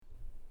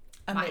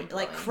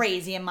like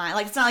crazy in mind.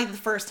 Like, it's not like the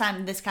first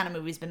time this kind of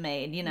movie's been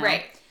made, you know?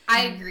 Right.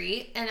 I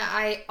agree. And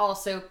I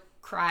also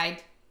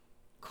cried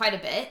quite a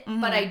bit,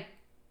 but I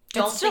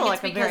don't think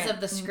it's because of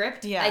the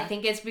script. Yeah. I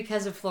think it's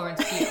because of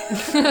Florence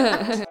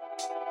Pugh.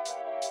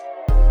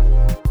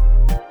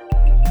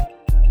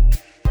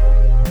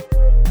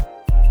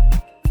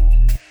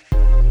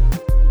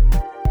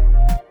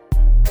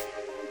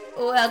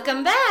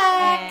 Welcome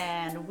back.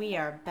 And we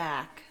are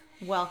back.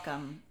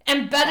 Welcome.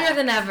 And better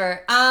than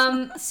ever.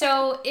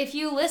 So if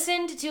you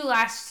listened to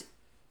last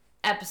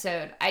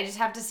episode, I just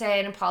have to say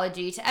an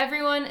apology to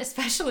everyone,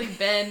 especially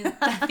Ben,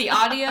 that the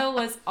audio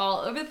was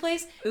all over the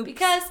place. Oops.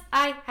 Because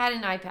I had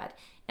an iPad.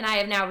 And I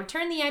have now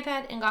returned the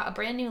iPad and got a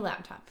brand new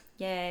laptop.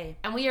 Yay.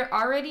 And we are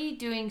already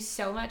doing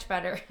so much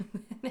better.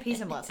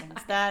 Peace and blessings.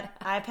 That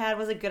iPad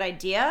was a good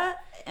idea,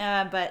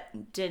 but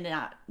did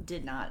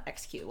not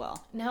execute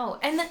well. No.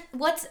 And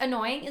what's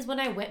annoying is when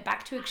I went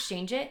back to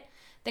exchange it,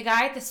 the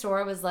guy at the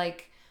store was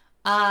like,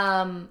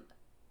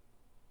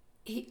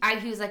 he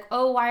was like,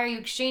 oh, why are you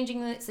exchanging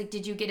this? Like,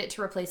 did you get it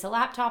to replace a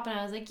laptop? And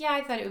I was like, yeah,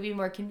 I thought it would be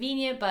more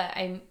convenient, but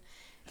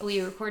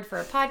we record for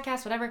a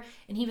podcast, whatever.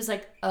 And he was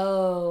like,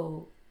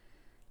 oh,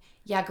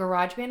 yeah,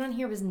 GarageBand on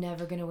here was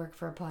never going to work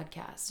for a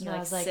podcast. And I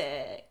was like,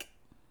 sick.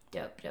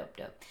 Dope.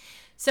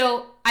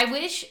 So I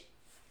wish,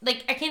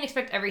 like, I can't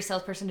expect every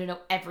salesperson to know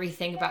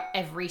everything about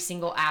every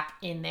single app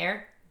in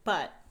there.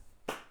 But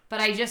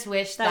I just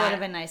wish that would have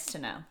been nice to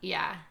know.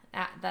 Yeah,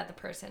 that the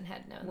person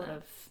had known would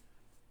have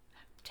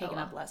taken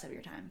up less of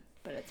your time,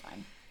 but it's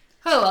fine.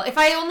 Oh, well, if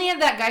I only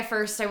had that guy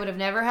first, I would have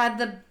never had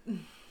the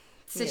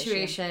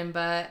situation,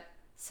 but...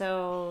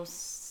 So,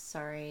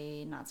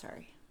 sorry, not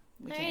sorry.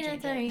 We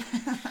can't change it.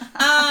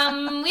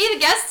 We have a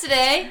guest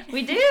today.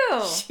 We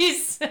do.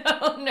 She's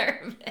so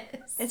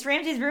nervous. It's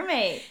Ramsey's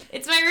roommate.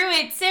 It's my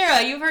roommate,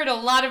 Sarah. You've heard a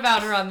lot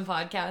about her on the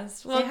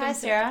podcast. Welcome, hi,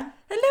 Sarah.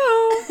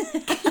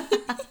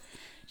 Hello.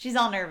 She's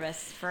all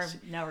nervous for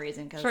no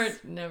reason. For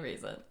no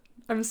reason.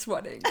 I'm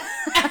sweating.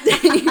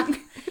 I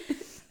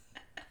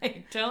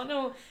don't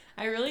know.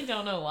 I really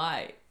don't know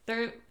why.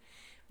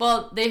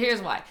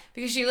 Here's why.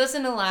 Because she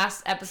listened to the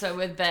last episode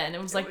with Ben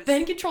and was like,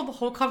 Ben controlled the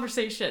whole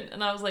conversation.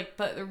 And I was like,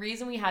 but the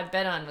reason we had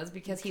Ben on was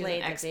because he's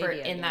an expert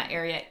in that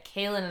area.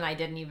 Kaylin and I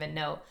didn't even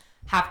know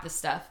half the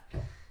stuff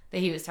that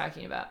he was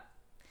talking about.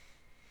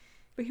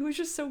 But he was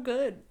just so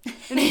good.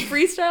 And he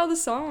freestyled the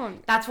song.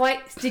 That's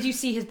why. Did you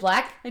see his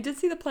plaque? I did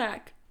see the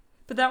plaque.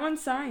 But that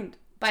one's signed.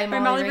 By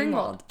Molly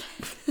Ringwald.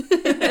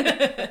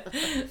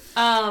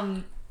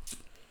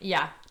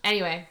 Yeah.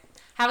 Anyway.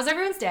 How was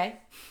everyone's day?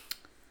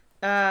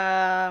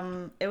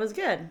 It was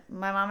good.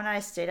 My mom and I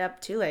stayed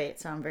up too late,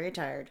 so I'm very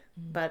tired.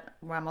 But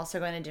I'm also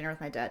going to dinner with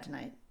my dad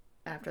tonight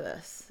after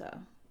this, so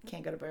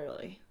can't go to bed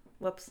early.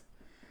 Whoops.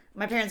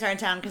 My parents are in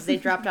town because they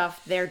dropped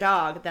off their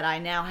dog that I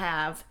now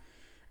have.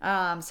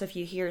 So if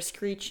you hear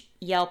Screech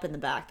yelp in the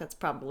back, that's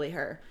probably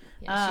her.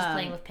 Yeah, she's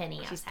playing with Penny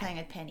outside. She's playing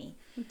with Penny.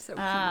 That's so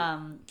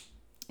cute.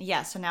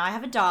 Yeah, so now I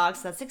have a dog,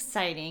 so that's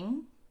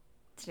exciting.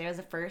 Today was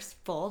the first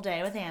full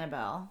day with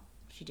Annabelle.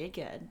 She did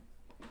good.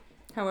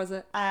 How was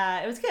it?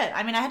 It was good.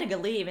 I mean, I had to go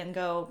leave and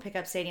go pick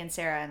up Sadie and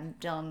Sarah, and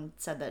Dylan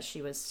said that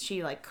she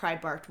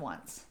cried, barked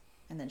once,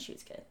 and then she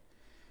was good.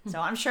 So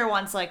I'm sure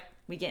once,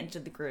 we get into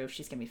the groove,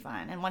 she's going to be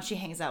fine. And once she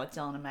hangs out with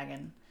Dylan and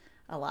Megan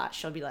a lot,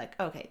 she'll be like,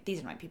 okay,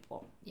 these are my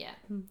people. Yeah.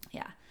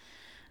 Yeah.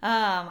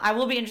 I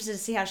will be interested to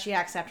see how she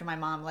acts after my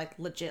mom,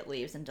 legit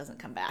leaves and doesn't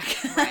come back.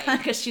 Right.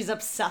 Because she's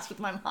obsessed with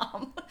my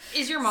mom.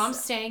 Is your mom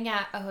staying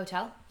at a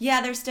hotel?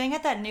 Yeah, they're staying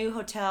at that new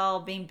hotel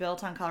being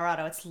built on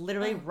Colorado. It's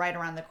literally right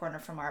around the corner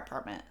from our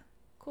apartment.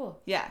 Cool.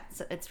 Yeah,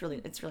 it's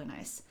really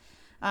nice.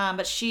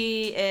 But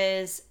she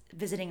is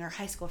visiting her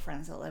high school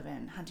friends that live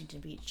in Huntington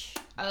Beach.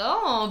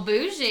 Oh,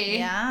 bougie.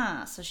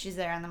 Yeah, so she's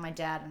there, and then my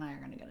dad and I are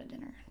going to go to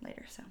dinner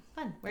later. So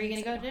fun. Where are you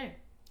going to go to dinner?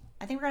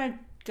 I think we're going to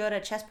go to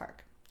Chess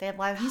Park. They have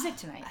live music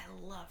tonight.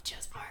 I love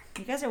Chess Park.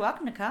 You guys are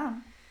welcome to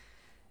come.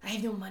 I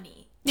have no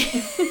money.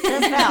 That's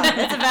valid.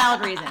 That's a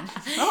valid reason.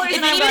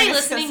 If anybody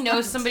listening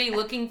knows somebody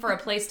looking for a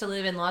place to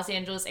live in Los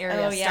Angeles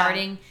area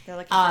starting they're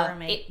looking for a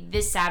roommate.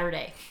 This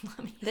Saturday.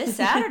 This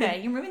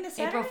Saturday? You're moving this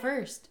Saturday? April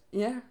 1st.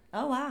 Yeah.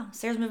 Oh, wow.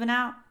 Sarah's moving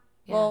out.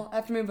 Yeah. Well, I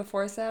have to move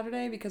before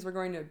Saturday because we're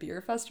going to a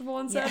beer festival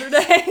on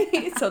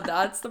Saturday. So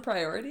that's the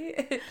priority.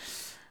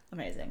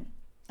 Amazing.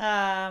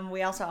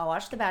 We also all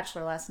watched The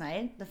Bachelor last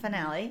night, the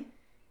finale.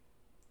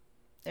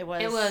 It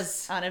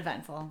was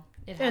uneventful.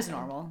 It was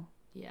normal.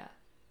 Yeah.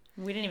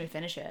 We didn't even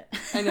finish it.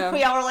 I know.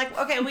 We all were like,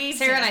 okay,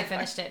 Sarah and I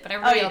finished it, but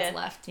everybody else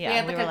left.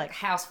 Yeah, we had a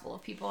house full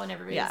of people, and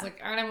everybody was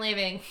like, all right, I'm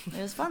leaving.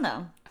 It was fun,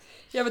 though.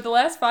 Yeah, but the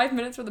last 5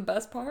 minutes were the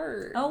best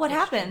part. Oh, what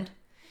happened?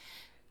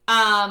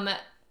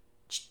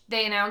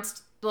 They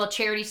announced,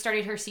 Charity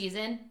started her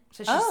season,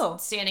 so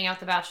she's standing out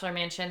the Bachelor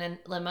Mansion, and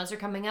limos are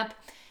coming up,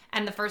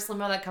 and the first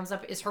limo that comes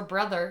up is her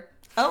brother.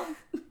 Oh.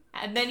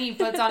 And then he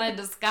puts on a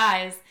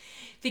disguise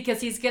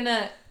because he's going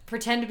to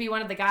pretend to be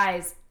one of the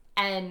guys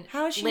and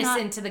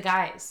listen to the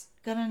guys.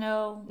 Gonna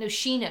know? No,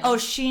 she knows. Oh,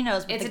 she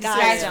knows, but it's the a guys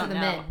disguise don't for the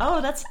know. men.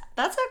 Oh, that's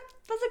a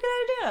That's a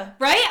good idea.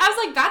 Right? I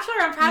was like, Bachelor,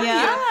 I'm proud of you.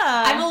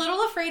 Yeah. I'm a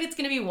little afraid it's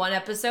going to be one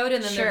episode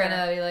and then Sure. they're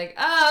going to be like,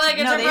 oh, like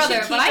it's No, our they brother.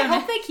 should But I keep him-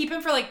 hope they keep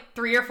him for like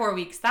 3 or 4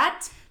 weeks.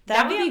 That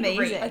That'd would be be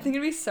great. amazing. I think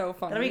it'd be so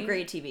funny. That'll be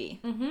great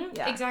TV. Mm-hmm.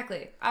 Yeah.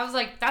 Exactly. I was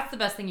like, that's the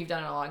best thing you've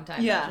done in a long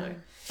time. Yeah. Bachelor.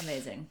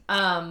 Amazing.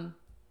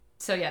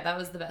 So yeah, that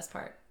was the best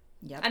part.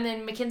 Yep. And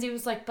then Mackenzie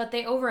was like, but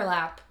they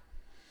overlap.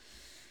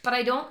 But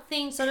I don't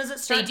think So does it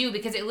start? they do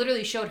because it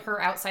literally showed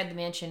her outside the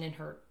mansion in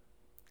her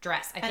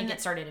dress. I think And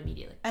it started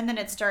immediately. And then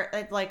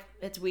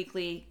it's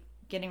weekly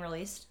getting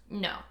released?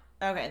 No.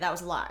 Okay, that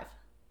was live.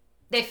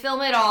 They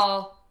film it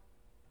all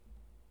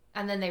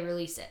and then they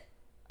release it.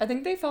 I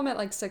think they film it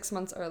like 6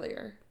 months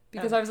earlier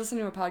because Oh. I was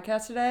listening to a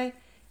podcast today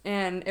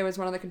and it was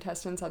one of the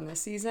contestants on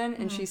this season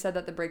and she said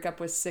that the breakup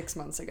was 6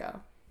 months ago.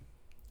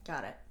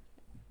 Got it.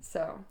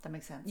 So That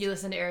makes sense. You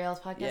listened to Ariel's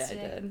podcast yeah, I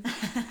today? did.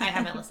 I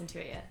haven't listened to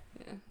it yet.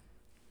 Yeah,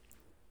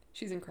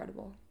 she's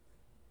incredible.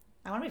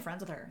 I want to be friends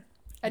with her.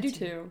 I do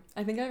too.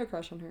 I think I have a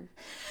crush on her.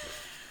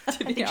 I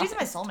think be she's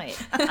my honest.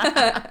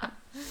 soulmate.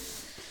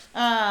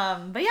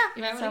 But yeah.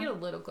 You might want so- to get a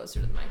little closer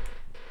to the mic.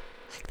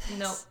 Like this.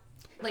 No.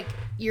 Like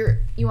you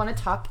want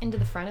to talk into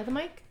the front of the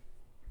mic?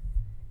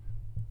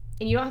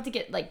 And you don't have to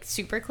get like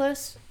super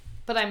close,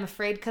 but I'm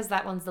afraid because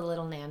that one's the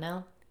little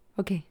nano.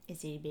 Okay.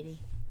 It's itty bitty.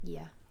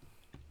 Yeah.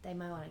 They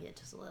might want to get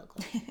just a little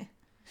close.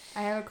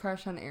 I have a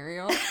crush on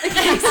Ariel.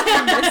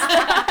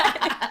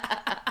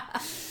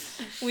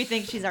 We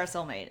think she's our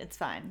soulmate. It's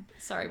fine.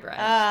 Sorry,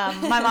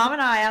 Brian. My mom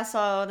and I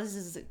also,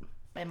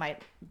 it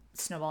might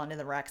snowball into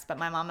the Rex, but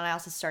my mom and I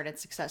also started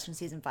Succession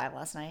season 5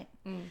 last night.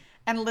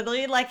 And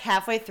literally like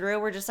halfway through,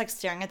 we're just like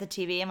staring at the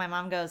TV and my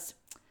mom goes,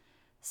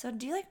 so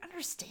do you like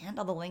understand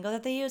all the lingo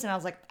that they use? And I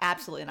was like,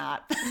 absolutely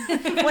not.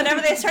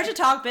 Whenever they start to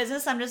talk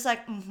business, I'm just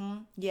like,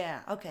 yeah,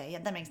 okay, yeah,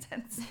 that makes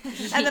sense.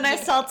 And then I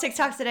saw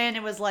TikTok today and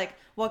it was like,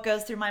 what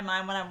goes through my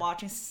mind when I'm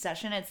watching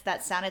Succession? It's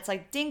that sound. It's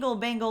like dingle,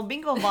 bangle,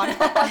 bingle, bongle.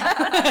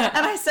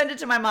 And I sent it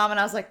to my mom and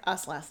I was like,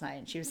 us last night.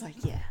 And she was like,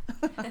 yeah.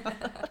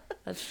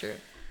 That's true.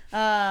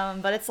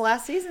 But it's the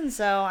last season,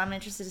 so I'm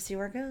interested to see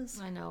where it goes.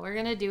 I know. We're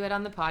going to do it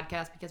on the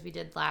podcast because we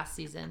did last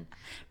season.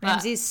 But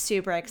Ramsey's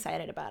super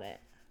excited about it.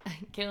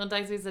 Caitlin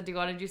texted me and said, do you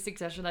want to do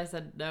Succession? I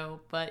said,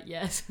 no, but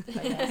yes.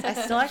 But yes, I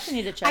still actually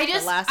need to check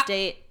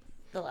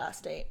The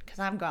last date, because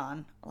I'm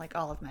gone, like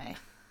all of May.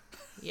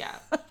 Yeah.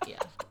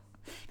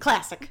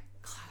 Classic.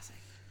 Classic.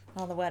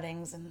 All the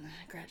weddings and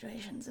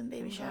graduations and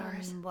baby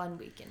showers. 1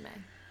 week in May.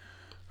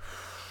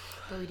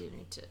 But we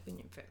need to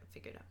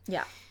figure it out.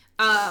 Yeah.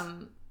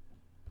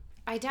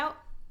 I doubt,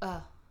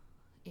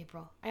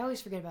 April. I always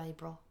forget about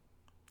April.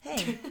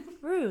 Hey,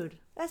 rude.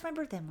 That's my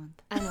birthday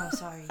month. I know,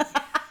 sorry.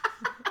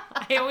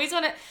 I always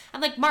want to, I'm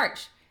like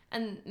March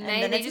and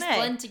May, then they it's just May.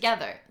 blend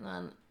together.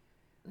 And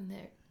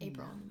they're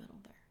April in the middle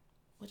there.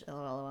 Which,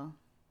 lol.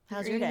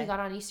 How's Are your you going to day? be gone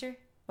on Easter?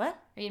 What? Are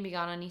you going to be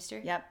gone on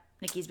Easter? Yep.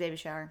 Nikki's baby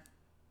shower.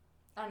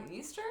 On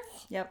Easter?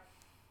 Yep.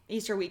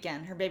 Easter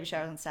weekend. Her baby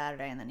shower's on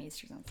Saturday and then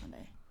Easter's on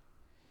Sunday.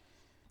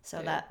 So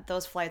Dude.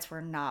 those flights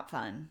were not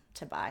fun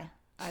to buy.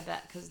 I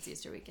bet, because it's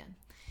Easter weekend.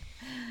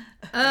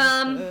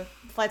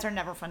 Flights are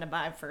never fun to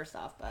buy, first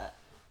off, but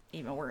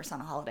even worse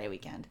on a holiday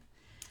weekend.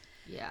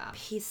 Yeah.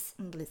 Peace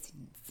and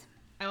blessings.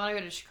 I want to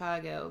go to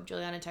Chicago.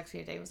 Juliana texted me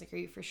today. Was like, "Are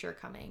you for sure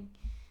coming?"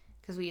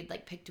 Because we had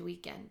like picked a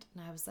weekend,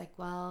 and I was like,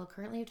 "Well,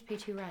 currently I have to pay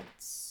 2 rents,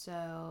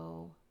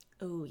 so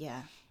Oh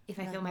yeah. if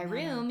I fill my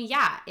room,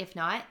 yeah. If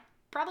not,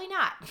 probably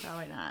not."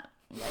 Probably not.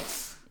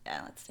 Yikes.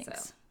 Yeah, that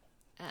stinks.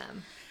 So,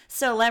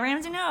 So let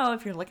Ramsey know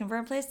if you're looking for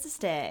a place to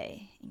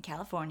stay in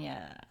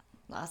California,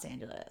 Los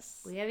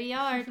Angeles. we have a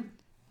yard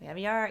We have a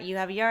yard. You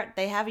have a yard.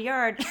 They have a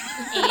yard.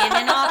 and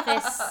an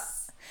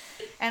office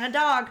And a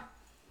dog.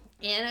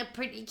 and a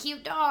pretty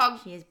cute dog.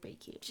 She is pretty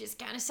cute. She's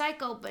kind of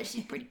psycho, but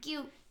she's pretty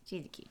cute.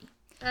 She's a cutie.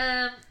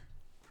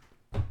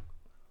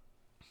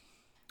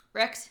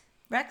 Rex.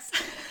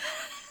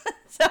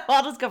 So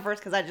I'll just go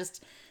first because I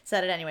just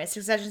said it anyway.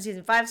 Succession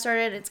season 5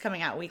 started. It's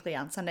coming out weekly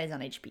on Sundays on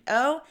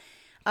HBO.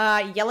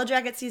 Yellow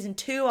Jacket season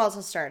 2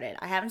 also started.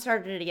 I haven't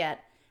started it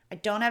yet. I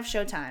don't have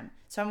Showtime,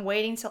 so I'm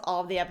waiting till all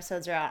of the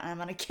episodes are out, and I'm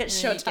gonna get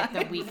Showtime. Get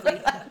the weekly.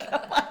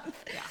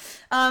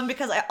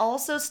 Because I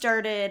also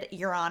started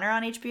Your Honor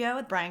on HBO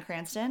with Bryan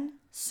Cranston.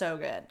 So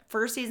good.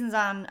 First season's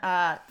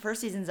up.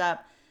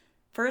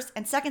 First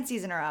and second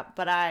season are up,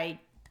 but I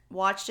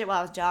watched it while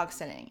I was dog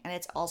sitting, and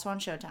it's also on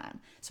Showtime.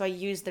 So I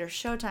used their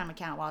Showtime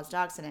account while I was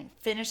dog sitting.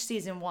 Finished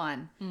season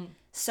 1.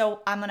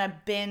 So I'm gonna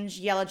binge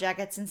Yellow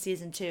Jackets in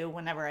season 2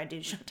 whenever I do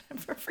Showtime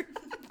for free.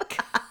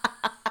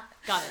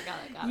 Got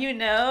it. You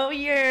know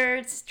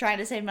you're trying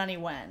to save money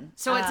when.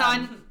 So it's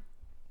on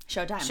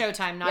Showtime.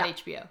 Showtime, not Yeah.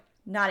 HBO.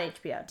 Not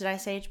HBO. Did I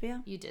say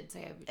HBO? You did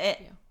say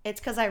HBO. It's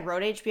because I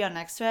wrote HBO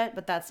next to it,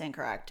 but that's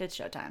incorrect. It's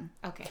Showtime.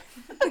 Okay.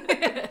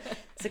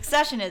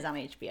 Succession is on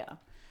HBO.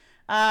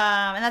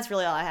 And that's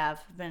really all I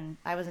have.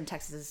 I was in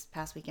Texas this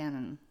past weekend,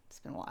 and it's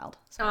been wild.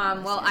 So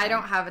Well, I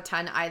don't have a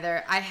ton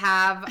either. I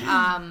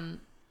have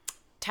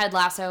Ted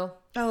Lasso.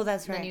 Oh,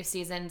 that's The right. new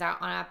season's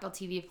out on Apple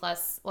TV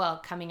Plus. Well,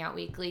 coming out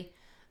weekly.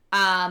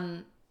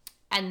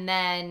 And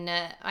then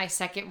my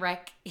second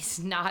rec is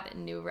not a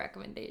new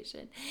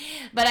recommendation.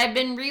 But I've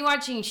been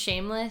rewatching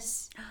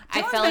Shameless.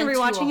 Dylan's been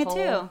rewatching it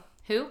too.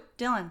 Who?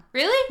 Dylan.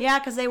 Really? Yeah,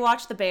 because they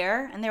watched The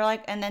Bear, and they were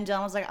like, and then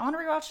Dylan was like, I want to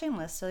rewatch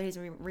Shameless, so he's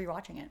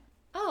rewatching it.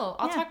 Oh,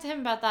 I'll talk to him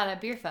about that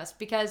at Beer Fest,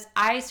 because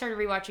I started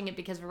rewatching it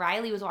because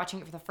Riley was watching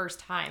it for the first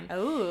time.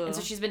 Oh. And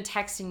so she's been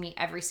texting me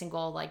every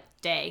single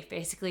day,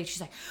 basically. She's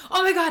like,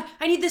 "Oh my god,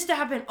 I need this to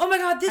happen. Oh my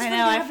god, this I know.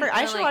 happen."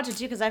 I should watch it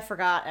too because I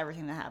forgot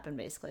everything that happened.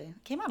 Basically,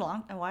 it came out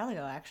a while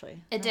ago.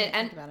 Actually, It did,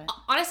 and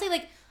honestly,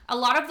 like a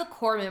lot of the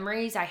core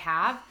memories I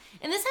have,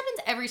 and this happens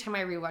every time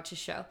I rewatch a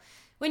show,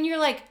 when you're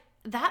like,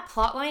 that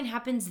plot line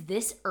happens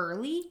this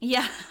early.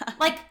 Yeah.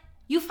 Like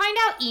you find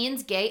out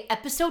Ian's gay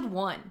episode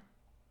 1.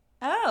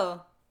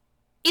 Oh.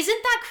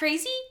 Isn't that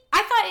crazy?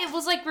 I thought it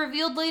was like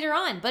revealed later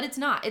on, but it's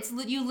not. It's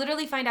you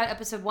literally find out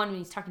episode 1 when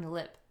he's talking to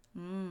Lip.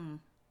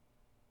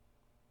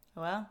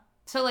 Well.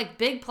 So like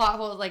big plot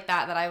holes like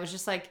that I was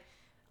just like,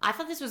 I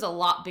thought this was a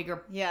lot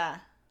bigger. Yeah.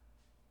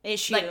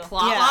 Issue. Like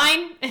plot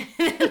line.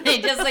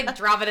 They just like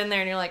drop it in there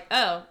and you're like,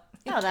 oh.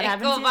 No, that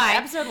happens in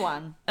episode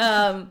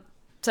 1.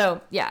 So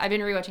yeah, I've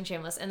been rewatching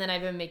Shameless, and then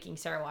I've been making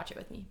Sarah watch it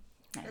with me.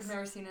 Nice. I've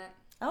never seen it.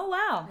 Oh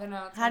wow. I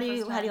know, it's how my do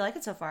you first time. like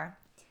it so far?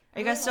 Are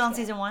you guys still on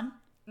season 1?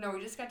 No,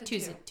 we just got to Two.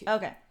 2.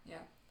 Okay.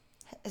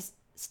 Yeah.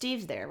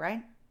 Steve's there,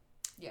 right?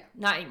 Yeah.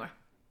 Not anymore.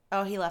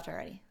 Oh, he left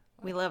already.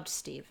 We loved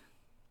Steve.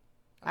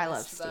 I love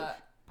missed Steve.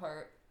 that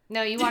part.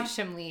 No, you watched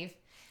him leave.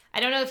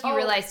 I don't know if you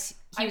realized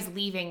he was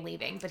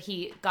leaving, but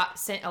he got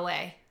sent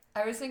away.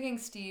 I was thinking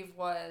Steve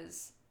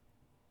was...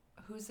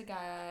 Who's the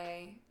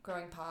guy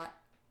growing pot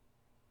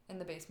in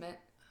the basement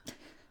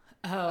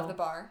of the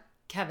bar?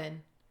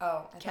 Kevin.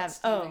 Oh, I thought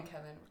Steve and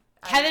Kevin.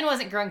 Kevin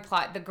wasn't growing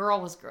pot. The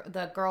girl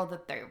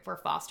that they were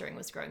fostering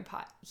was growing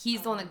pot.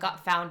 He's the one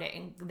that found it,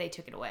 and they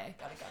took it away.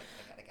 Got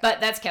it.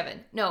 But that's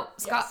Kevin. No,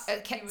 Scott.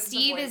 Yes,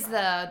 Steve is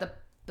the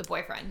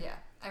boyfriend. Yeah,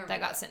 I remember that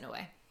got sent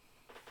away.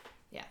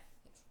 Yeah.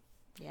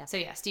 Yeah. So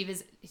yeah, Steve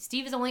is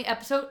only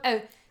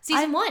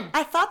season 1.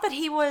 I thought that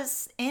he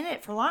was in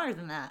it for longer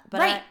than that. But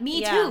right,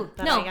 me too.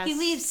 But No, he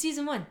leaves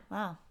season 1.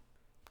 Wow.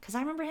 Because I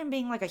remember him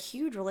being like a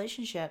huge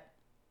relationship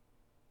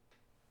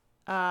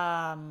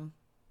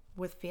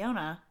with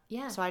Fiona.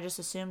 Yeah. So I just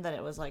assumed that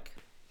it was like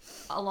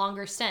A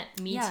longer stint.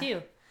 Me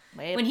too.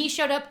 Wait. When he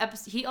showed up,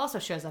 he also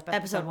shows up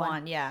episode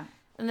 1, yeah.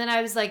 And then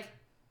I was like,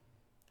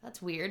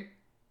 that's weird.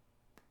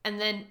 And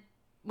then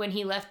when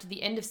he left at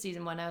the end of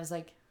season 1, I was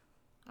like,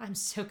 I'm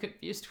so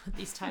confused with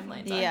these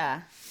timelines.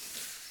 Yeah.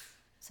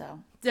 So.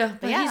 Yeah,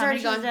 but he's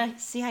already gone. To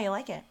see how you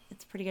like it.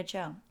 It's a pretty good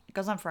show. It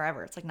goes on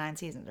forever. It's like 9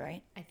 seasons,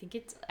 right? I think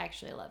it's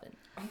actually 11.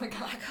 Oh my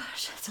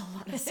gosh, that's a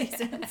lot of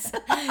seasons.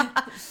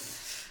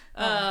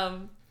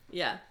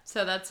 Yeah.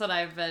 So that's what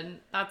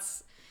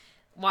that's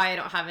why I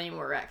don't have any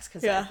more recs,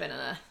 because I've been in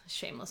a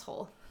shameless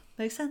hole.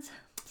 Makes sense.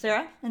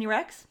 Sarah, any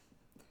recs?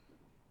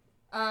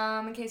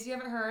 In case you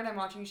haven't heard, I'm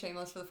watching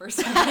Shameless for the first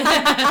time.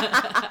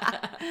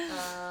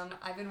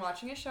 I've been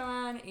watching a show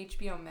on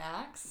HBO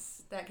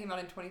Max that came out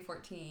in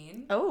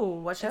 2014. Oh,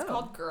 what show? It's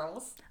called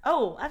Girls.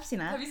 Oh, I've seen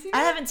that. Have you seen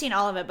I it? haven't seen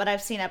all of it, but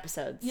I've seen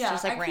episodes. Yeah,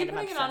 just like I keep random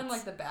putting episodes. it on in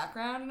like the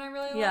background, and I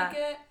really Yeah. like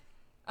it.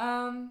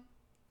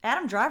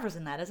 Adam Driver's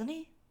in that, isn't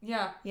he?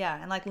 Yeah.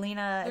 Yeah, and like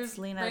Lena, There's it's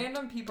Lena.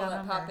 random people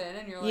that pop in,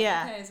 and you're like,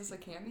 okay, is this a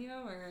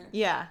cameo or?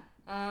 Yeah.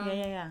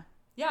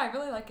 Yeah, I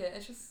really like it.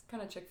 It's just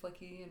kind of chick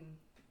flicky and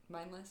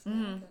mindless.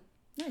 And I like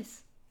it.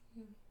 Nice.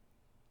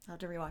 I'll have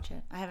to rewatch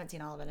it. I haven't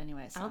seen all of it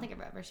anyway. So. I don't think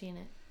I've ever seen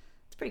it.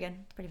 It's pretty good.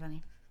 It's pretty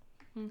funny.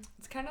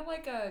 It's kind of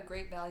like a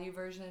great value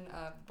version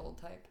of Bold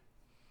Type.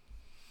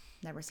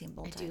 Never seen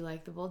Bold I Type. do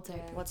like the Bold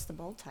Type. Yeah. What's the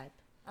Bold Type?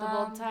 The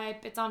Bold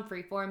Type. It's on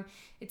Freeform.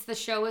 It's the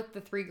show with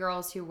the 3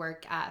 girls who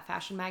work at a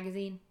fashion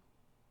magazine.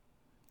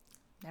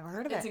 Never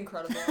heard of It's it.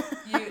 incredible.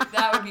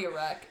 That would be a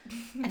wreck.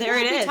 There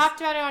it is. We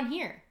talked about it on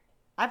here.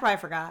 I probably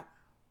forgot.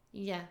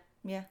 Yeah.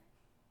 Yeah.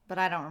 But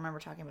I don't remember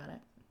talking about it.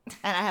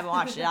 And I haven't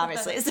watched it,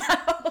 obviously. So.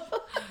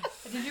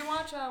 Did you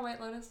watch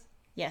White Lotus?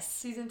 Yes.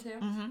 Season 2?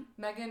 Mm-hmm.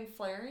 Megan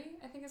Fleury,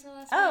 I think is her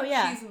last Oh, name.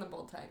 yeah. She's in the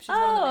Bold Type. She's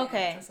one of the main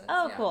okay. actresses.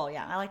 Oh, Yeah. cool.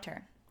 Yeah, I liked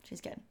her.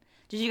 She's good.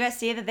 Did you guys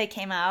see that they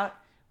came out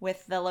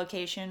with the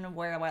location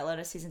where White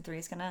Lotus season 3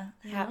 is gonna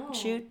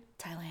shoot?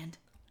 Thailand.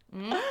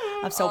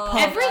 I'm so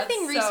pumped.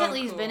 Everything that's so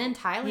recently has cool. been in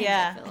Thailand.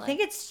 Yeah, I feel I like.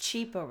 think it's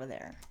cheap over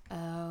there.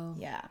 Oh.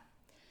 Yeah.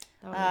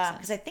 That would make sense.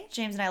 Because I think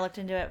James and I looked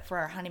into it for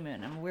our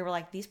honeymoon, and we were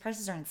like, these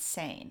prices are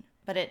insane,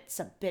 but it's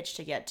a bitch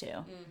to get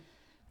to.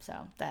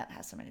 So that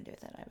has something to do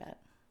with it, I bet.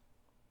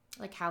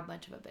 Like how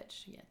much of a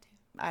bitch to get to?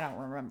 I don't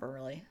remember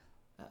really.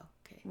 Oh,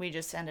 okay. We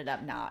just ended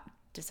up not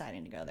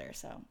deciding to go there,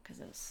 so because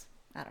it was,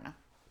 I don't know.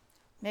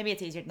 Maybe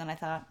it's easier than I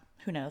thought.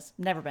 Who knows?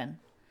 Never been.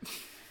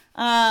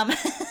 Got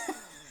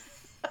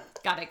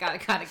it.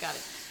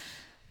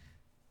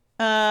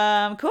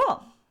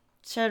 Cool.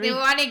 Should Do you we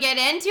want to get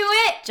into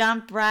it?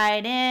 jump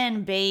right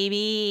in,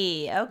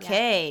 baby?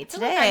 Okay, I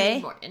feel like I today.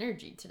 need more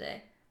energy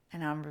today. I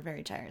know I'm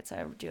very tired, so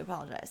I do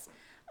apologize.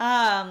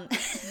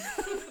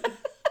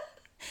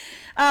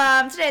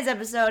 Today's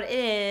episode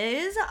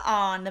is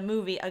on the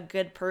movie A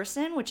Good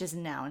Person, which is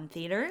now in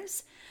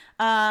theaters.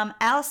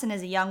 Allison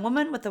is a young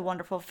woman with a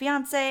wonderful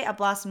fiance, a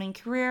blossoming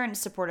career, and a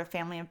supportive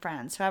family and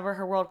friends. However,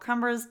 her world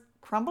crumbles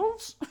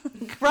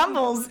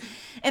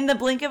in the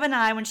blink of an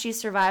eye when she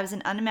survives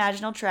an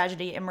unimaginable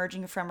tragedy,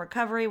 emerging from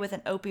recovery with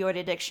an opioid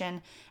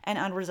addiction and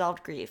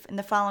unresolved grief. In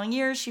the following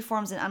years, she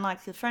forms an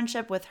unlikely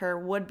friendship with her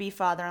would-be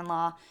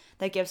father-in-law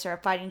that gives her a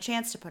fighting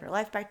chance to put her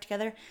life back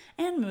together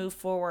and move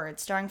forward.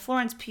 Starring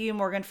Florence Pugh,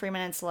 Morgan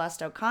Freeman, and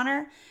Celeste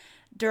O'Connor.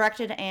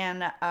 Directed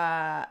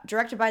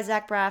by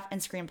Zach Braff and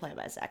screenplay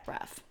by Zach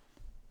Braff.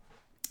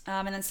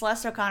 And then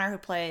Celeste O'Connor, who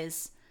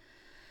plays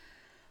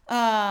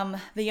the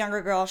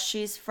younger girl,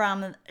 she's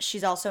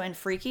also in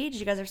Freaky. Did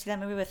you guys ever see that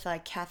movie with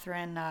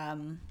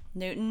Catherine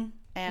Newton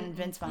and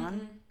Vince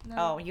Vaughn? No.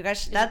 Oh, you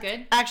guys, that's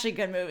good? Actually a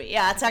good movie.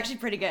 Yeah, it's actually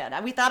pretty good.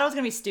 We thought it was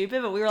gonna be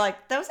stupid, but we were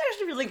like, that was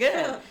actually really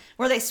good.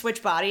 Where they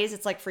switch bodies.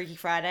 It's like Freaky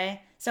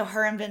Friday. So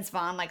her and Vince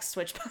Vaughn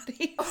switch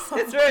bodies.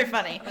 It's very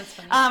funny. That's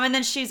funny. And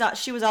then she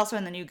was also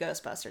in the new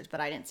Ghostbusters, but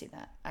I didn't see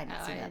that. I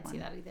didn't see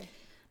that either.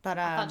 But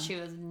I thought she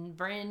was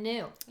brand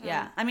new.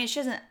 Yeah, I mean she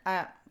doesn't.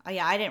 I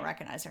didn't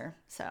recognize her.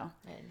 So,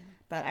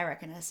 but I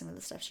recognize some of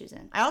the stuff she's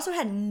in. I also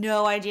had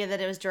no idea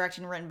that it was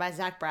directed and written by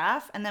Zach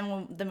Braff. And then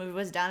when the movie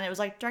was done, it was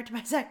directed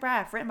by Zach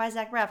Braff, written by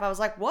Zach Braff. I was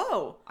like,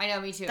 whoa! I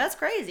know, me too. That's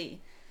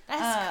crazy.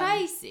 That's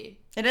crazy.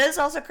 It is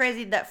also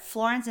crazy that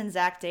Florence and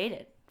Zach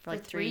dated for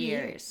 3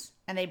 years.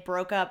 And they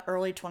broke up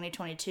early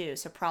 2022,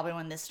 so probably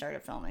when this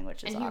started filming,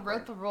 which is awkward. And he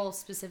wrote the role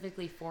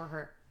specifically for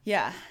her.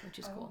 Yeah. Which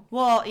is cool.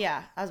 Well,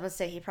 yeah. I was about to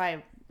say, he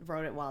probably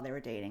wrote it while they were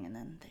dating, and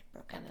then they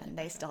broke up, and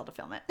they still had to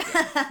film it.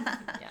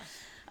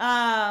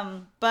 Yeah.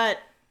 But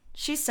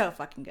she's so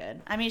fucking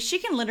good. I mean, she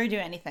can literally do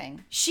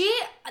anything.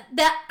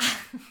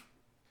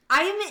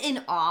 I am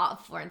in awe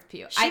of Florence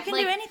Pugh. She can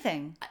do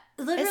anything.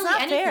 Literally it's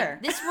not anything. Fair.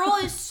 This role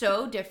is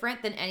so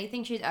different than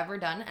anything she's ever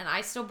done, and I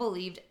still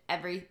believed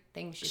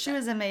everything she said. She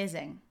was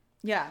amazing.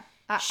 Yeah.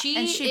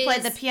 She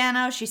played the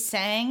piano. She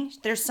sang.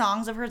 There's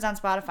songs of hers on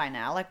Spotify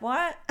now.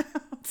 What?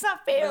 It's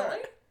not fair. Really?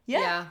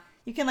 Yeah.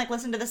 You can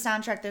listen to the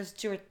soundtrack. There's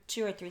two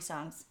or three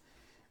songs,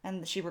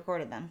 and she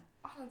recorded them.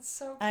 Oh, that's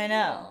so cool. I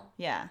know.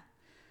 Yeah.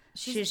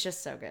 She's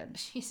just so good.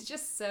 She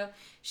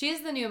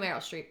is the new Meryl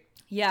Streep.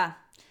 Yeah.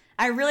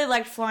 I really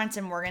liked Florence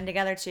and Morgan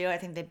together too. I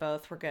think they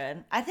both were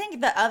good. I think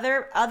the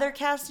other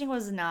casting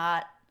was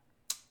not.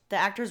 The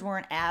actors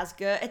weren't as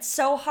good. It's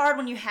so hard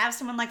when you have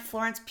someone like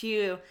Florence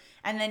Pugh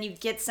and then you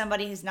get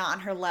somebody who's not on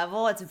her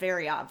level. It's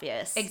very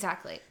obvious.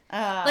 Exactly.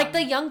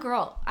 The young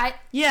girl.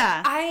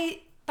 I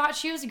thought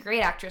she was a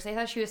great actress. I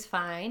thought she was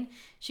fine.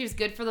 She was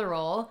good for the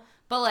role.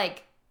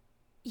 But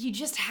you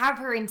just have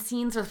her in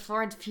scenes with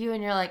Florence Pugh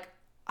and you're like,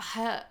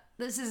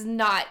 this is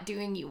not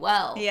doing you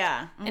well.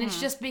 Yeah. Mm-hmm. And it's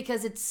just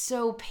because it's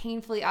so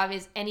painfully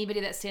obvious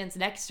anybody that stands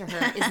next to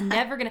her is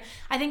never going to...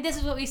 I think this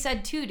is what we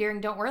said, too, during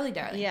Don't Worry,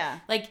 Darling. Yeah.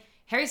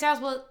 Harry Styles,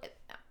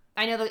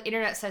 I know the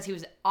internet says he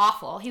was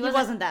awful. He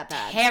wasn't that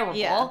bad. Terrible.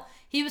 Yeah.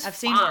 He was I've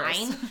fine.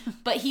 seen worse.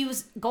 But he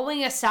was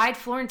going aside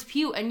Florence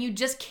Pugh, and you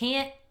just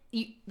can't...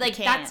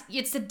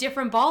 it's a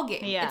different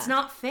ballgame. Yeah. It's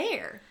not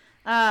fair.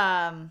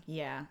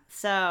 Yeah.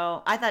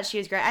 So, I thought she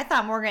was great. I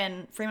thought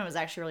Morgan Freeman was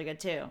actually really good,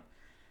 too.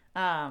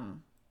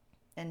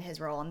 In his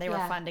role, and they were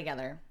fun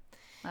together.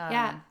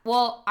 Yeah.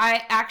 Well,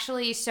 I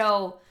actually,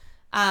 Zach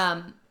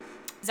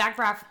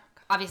Braff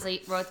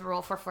obviously wrote the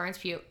role for Florence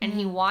Pugh, and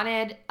he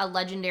wanted a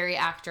legendary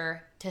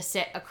actor to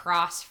sit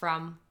across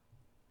from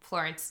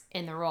Florence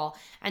in the role.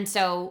 And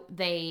so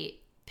they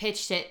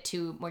pitched it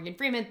to Morgan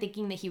Freeman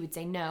thinking that he would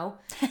say no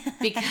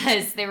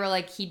because they were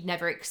like, he'd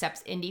never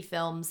accepts indie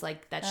films.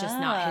 That's just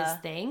not his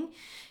thing.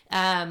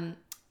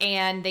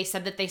 And they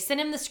said that they sent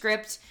him the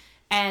script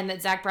and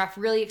that Zach Braff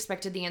really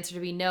expected the answer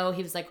to be no.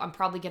 He was like, I'm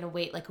probably going to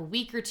wait a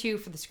week or two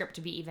for the script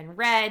to be even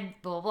read,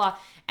 blah, blah, blah.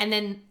 And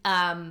then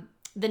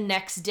the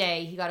next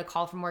day he got a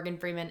call from Morgan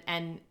Freeman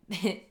and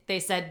they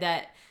said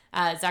that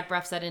Zach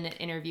Braff said in an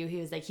interview,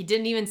 he was like, he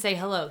didn't even say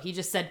hello. He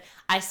just said,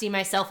 I see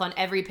myself on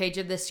every page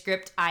of this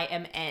script. I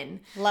am in.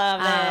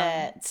 Love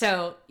it.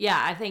 So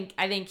yeah, I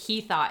think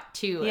he thought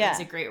too it was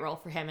a great role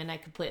for him, and I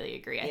completely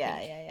agree.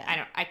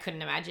 I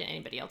couldn't imagine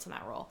anybody else in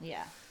that role.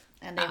 Yeah,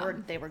 and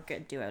they were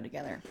good duo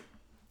together.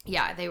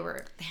 Yeah, they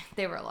were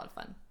a lot of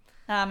fun.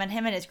 And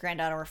him and his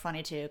granddaughter were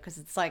funny too, because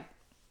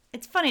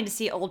it's funny to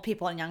see old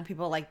people and young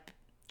people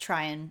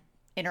try and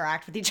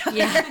interact with each other.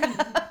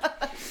 Yeah.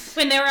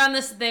 When they were on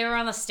the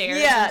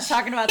stairs. Yeah,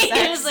 talking about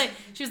sex.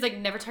 She was like,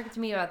 never talk to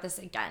me about this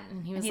again.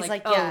 And he was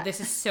like, oh, this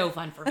is so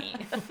fun for me.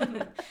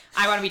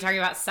 I want to be talking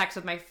about sex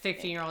with my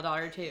 15-year-old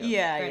daughter too.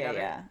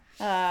 Yeah.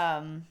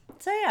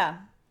 So yeah.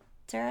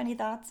 Sarah, any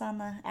thoughts on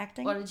the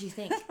acting? What did you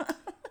think?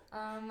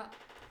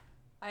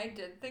 I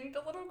did think the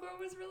little girl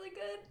was really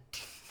good.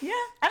 Yeah.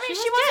 I mean,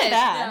 she wasn't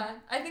bad. Yeah.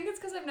 I think it's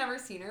because I've never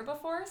seen her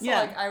before. So,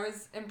 I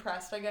was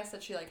impressed, I guess,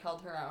 that she,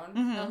 held her own.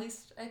 Mm-hmm. At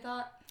least, I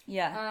thought.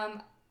 Yeah.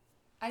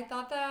 I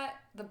thought that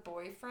the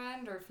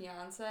boyfriend or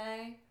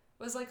fiance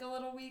was, a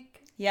little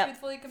weak. Yep.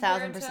 Truthfully,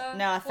 compared 1,000%. to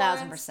No,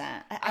 Florence.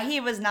 1,000%. He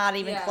was not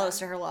even close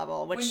to her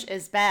level, which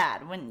is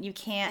bad. When you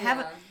can't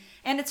have...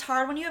 And it's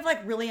hard when you have,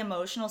 like, really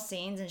emotional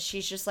scenes and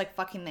she's just, like,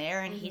 fucking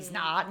there and he's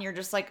not. And you're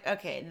just like,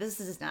 okay, this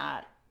is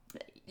not...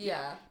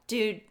 Yeah.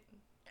 Dude,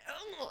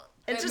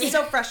 it's just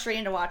so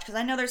frustrating to watch because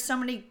I know there's so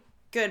many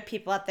good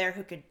people out there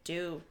who could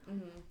do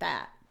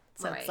that.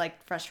 So it's,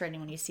 like, frustrating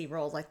when you see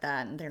roles like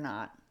that and they're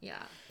not.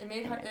 Yeah. It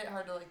made it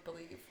hard to, like,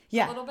 believe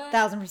a little bit.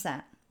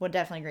 1000%. Would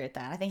definitely agree with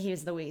that. I think he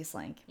was the weakest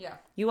link. Yeah.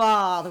 You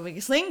are the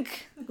weakest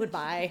link.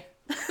 Goodbye.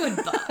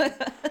 Goodbye.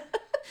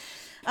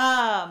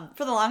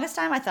 For the longest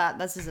time, I thought,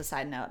 this is a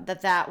side note,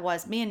 that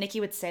was, me and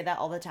Nikki would say that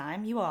all the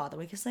time. You are the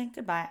weakest link.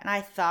 Goodbye. And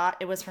I thought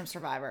it was from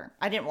Survivor.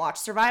 I didn't watch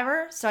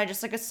Survivor, so I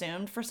just, like,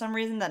 assumed for some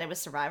reason that it was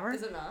Survivor.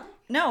 Is it not?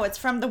 No, it's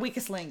from The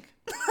Weakest Link.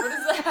 What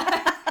is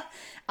that?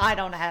 I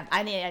don't have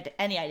any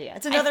idea.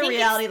 It's another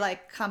reality,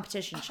 like,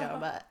 competition show,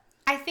 but...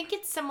 I think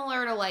it's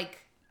similar to, like...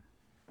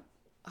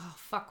 Oh,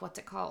 fuck, what's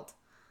it called?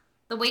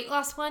 The weight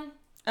loss one?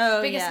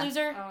 Oh, Biggest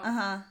Loser?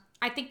 Uh-huh.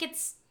 I think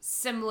it's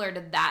similar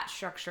to that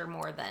structure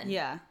more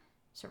than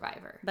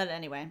Survivor. But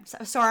anyway,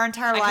 so our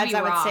entire lives,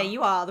 I would say,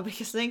 you are the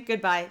weakest link.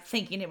 Goodbye,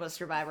 thinking it was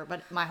Survivor,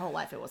 but my whole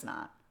life it was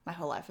not. My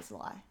whole life is a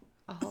lie.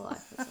 A whole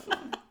life is a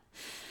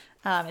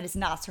lie. It is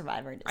not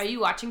Survivor. Are you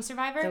watching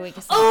Survivor? The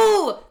Weakest Link.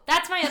 Oh,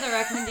 that's my other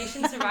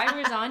recommendation.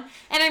 Survivor's on,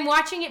 and I'm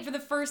watching it for the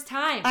first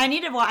time. I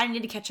need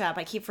to catch up.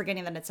 I keep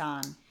forgetting that it's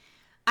on.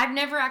 I've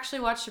never actually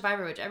watched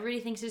Survivor, which everybody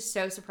thinks is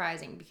so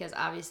surprising because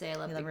obviously I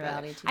love Big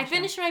Brother. I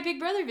finished my Big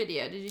Brother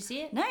video. Did you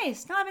see it?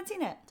 Nice. No, I haven't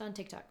seen it. It's on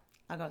TikTok.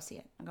 I'll go see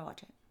it. I'll go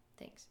watch it.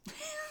 Thanks.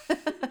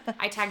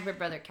 I tagged Big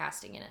Brother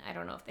casting in it. I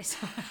don't know if they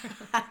saw it.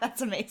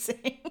 That's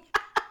amazing.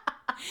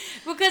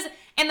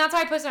 And that's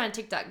why I posted on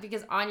TikTok,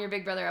 because on your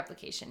Big Brother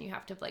application, you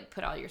have to, like,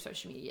 put all your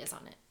social medias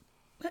on it.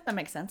 That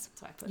makes sense.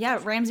 So I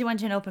put Ramsey went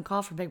to an open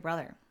call for Big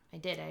Brother. I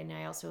did, and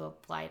I also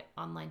applied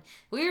online.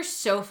 We are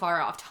so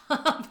far off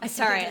topic.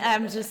 Sorry,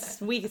 I'm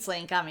just weakest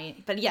link got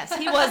me. But yes,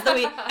 he was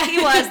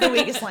the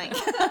weakest link.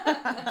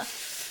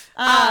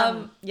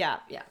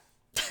 Yeah.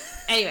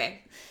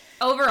 Anyway,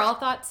 overall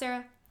thoughts,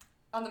 Sarah?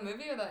 On the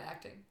movie or the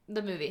acting?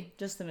 The movie.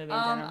 Just the movie in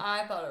general.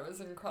 I thought it was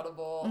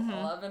incredible.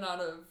 11 out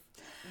of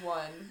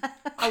 1.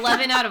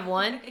 11 out of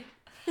 1?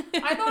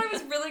 I thought it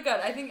was really good.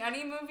 I think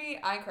any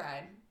movie, I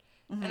cried.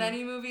 And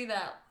any movie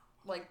that,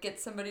 like,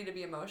 gets somebody to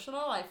be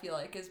emotional, I feel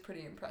like is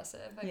pretty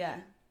impressive.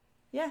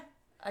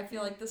 I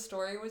feel like the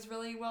story was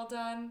really well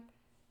done.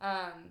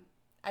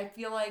 I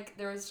feel like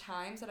there was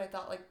times that I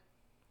thought,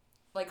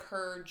 like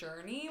her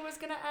journey was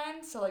gonna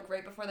end. So, like,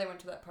 right before they went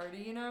to that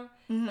party, you know?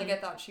 Like, I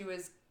thought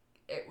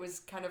it was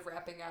kind of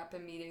wrapping up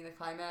and meeting the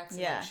climax.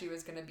 And like, she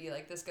was gonna be,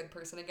 like, this good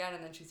person again,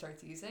 and then she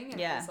starts using. And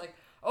it was like,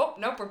 oh,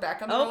 nope, we're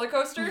back on the roller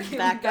coaster. Here we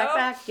go.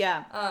 Back,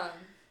 yeah.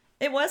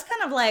 It was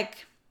kind of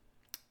like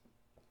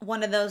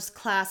one of those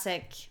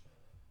classic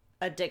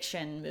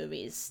addiction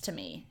movies to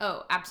me.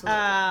 Oh,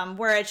 absolutely.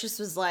 Where it just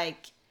was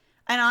like,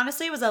 and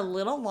honestly, it was a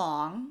little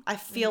long. I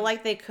feel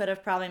like they could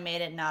have probably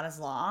made it not as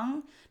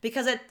long,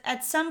 because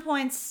at some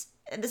points,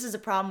 this is a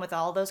problem with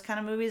all those kind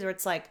of movies where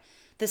it's like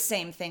the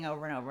same thing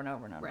over and over and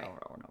over and over and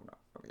over and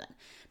over again.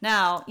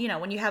 Now, you know,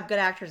 when you have good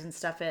actors and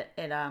stuff, it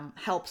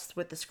helps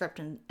with the script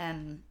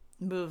and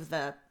move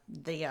the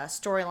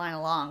storyline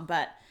along.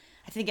 But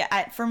I think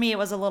for me, it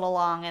was a little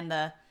long,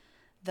 and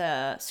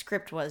the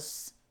script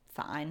was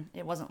fine.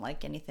 It wasn't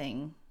like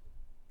anything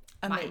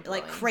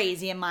like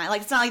crazy in mind.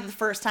 Like, it's not like the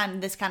first time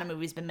this kind of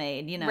movie's been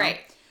made, you know? Right.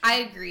 I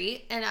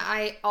agree. And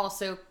I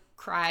also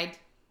cried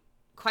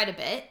quite a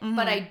bit,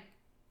 but I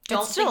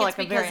don't think it's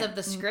because of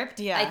the script.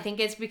 Yeah. I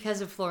think it's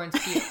because of Florence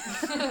Pugh.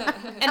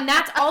 And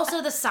that's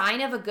also the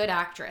sign of a good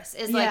actress,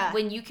 is like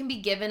when you can be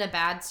given a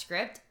bad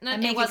script,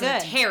 and it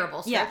wasn't a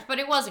terrible script, but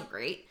it wasn't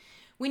great.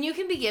 When you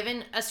can be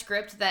given a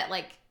script that,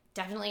 like,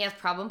 definitely has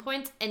problem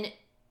points and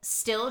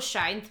still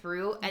shine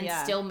through and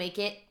still make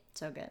it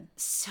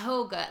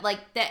so good,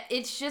 like that,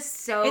 it's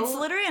just so, it's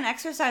literally an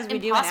exercise we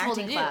do in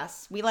acting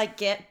class. We, like,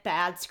 get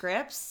bad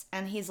scripts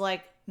and he's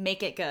like,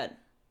 make it good,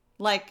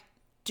 like,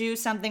 do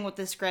something with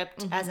the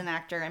script as an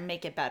actor and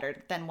make it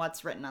better than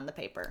what's written on the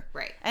paper.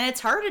 Right. And it's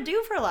hard to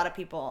do for a lot of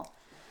people,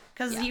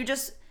 because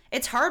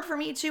it's hard for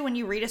me too when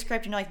you read a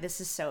script and you're like,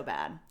 this is so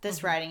bad,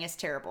 this writing is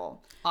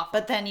terrible. Awful.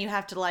 But then you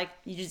have to, like,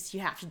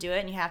 you have to do it,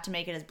 and you have to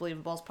make it as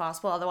believable as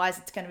possible, otherwise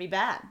it's going to be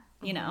bad,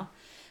 you know.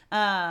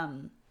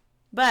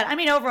 But I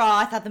mean, overall,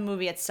 I thought the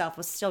movie itself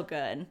was still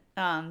good.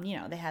 You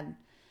know, they had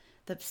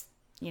the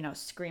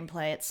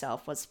screenplay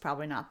itself was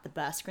probably not the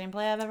best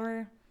screenplay I've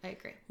ever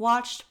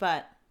watched,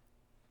 but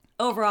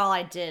overall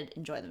I did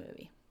enjoy the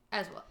movie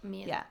as well.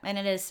 And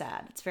it is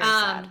sad. It's very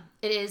sad.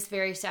 It is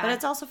very sad, but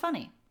it's also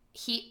funny.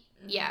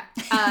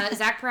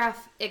 Zach Braff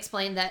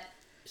explained that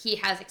he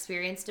has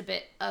experienced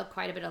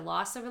quite a bit of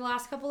loss over the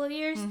last couple of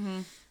years,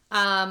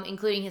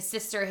 including his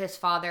sister, his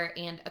father,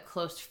 and a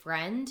close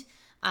friend.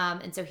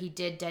 And so he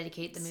did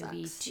dedicate the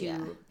movie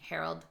to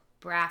Harold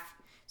Braff,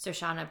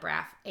 Shoshana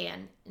Braff,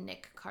 and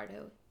Nick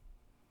Cardo.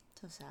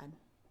 So sad.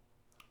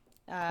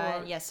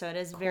 So it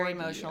is very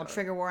emotional.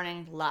 Trigger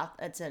warning.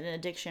 It's an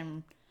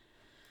addiction,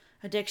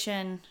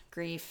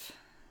 grief,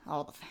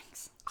 all the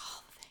things.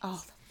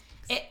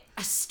 It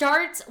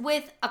starts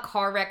with a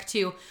car wreck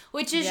too,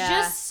 which is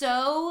just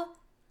so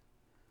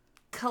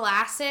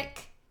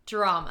classic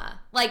drama.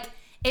 Like,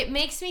 it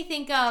makes me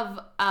think of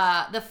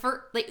the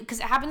first, like, because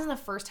it happens in the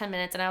first 10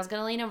 minutes, and I was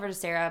gonna lean over to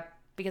Sarah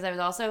because I was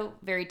also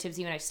very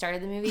tipsy when I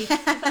started the movie,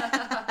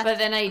 but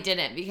then I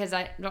didn't because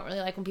I don't really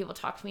like when people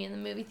talk to me in the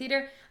movie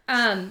theater.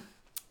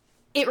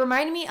 It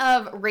reminded me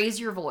of Raise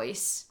Your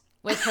Voice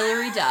with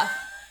Hilary Duff.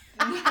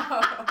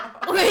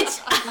 Which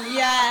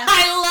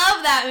I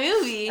love that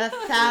movie.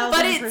 1,000%.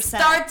 But it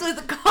starts with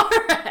a car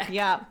wreck.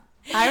 Yeah.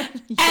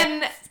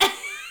 And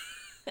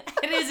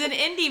it is an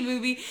indie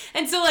movie.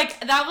 And so, like,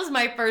 that was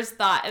my first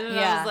thought. And then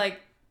I was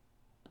like,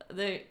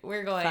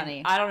 we're going.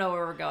 Funny. I don't know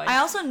where we're going. I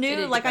also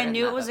knew, like, I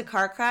knew it was a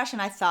car crash,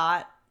 and I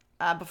thought,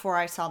 before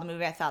I saw the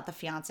movie, I thought the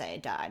fiance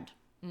died.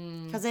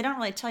 Because they don't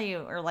really tell you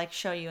or, like,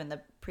 show you in the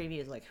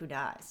previews, like, who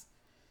dies.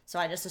 So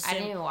I just assumed. I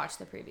didn't even watch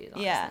the previews,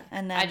 honestly. Yeah,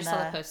 and then I just saw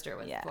the poster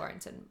with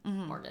Florence and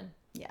Morgan.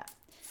 Yeah.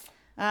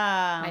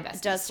 My best.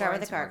 It does start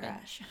with a car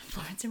crash.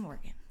 Florence and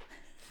Morgan.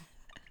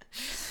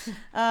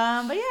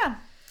 But yeah,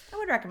 I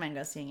would recommend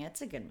go seeing it.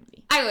 It's a good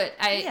movie. I would.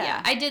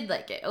 I did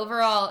like it.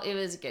 Overall, it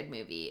was a good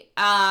movie.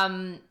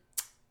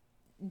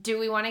 Do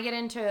we want to get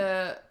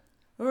into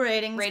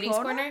ratings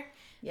corner?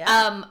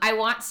 Yeah. I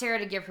want Sarah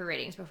to give her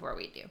ratings before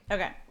we do.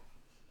 Okay.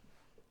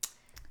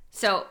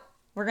 So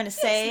we're gonna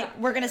say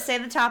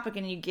the topic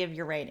and you give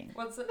your rating.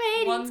 What's it?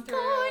 Ratings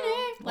corner.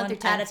 1 through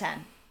 10 out of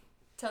 10.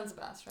 10's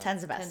the best, right?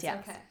 10's the best. Yeah.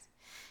 Okay.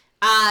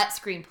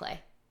 Screenplay.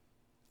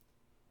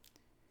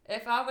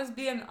 If I was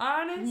being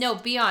honest. No,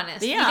 be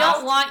honest. We honest.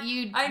 don't want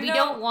you. We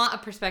don't want a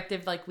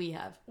perspective like we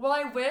have. Well,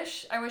 I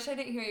wish I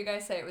didn't hear you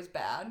guys say it was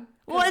bad.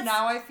 Well,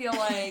 now I feel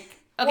like.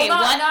 Okay,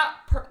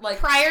 like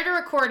prior to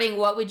recording,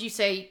 what would you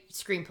say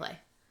screenplay?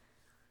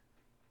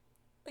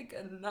 Like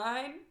a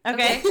 9.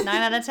 Okay, 9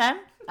 out of 10.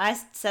 I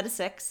said a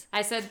 6.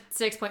 I said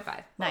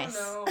 6.5. Nice.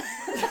 Oh, no.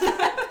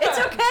 It's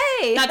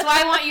okay. That's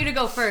why I want you to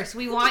go first.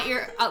 We want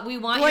your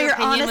your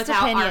opinion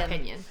without our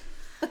opinion.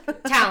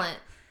 Talent.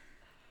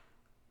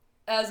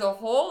 As a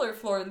whole or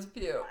Florence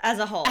Pugh? As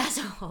a whole. As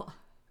a whole.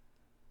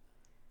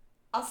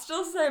 I'll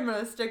still say I'm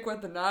gonna stick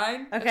with the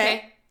 9.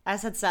 Okay. I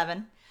said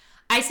 7.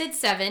 I said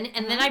 7,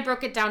 and then I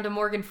broke it down to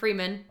Morgan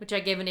Freeman, which I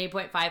gave an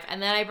 8.5,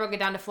 and then I broke it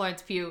down to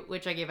Florence Pugh,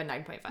 which I gave a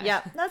 9.5.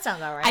 Yeah, that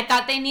sounds all right. I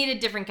thought they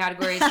needed different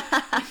categories.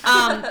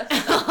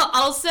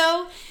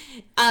 Also,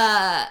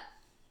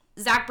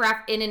 Zach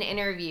Braff in an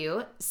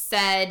interview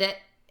said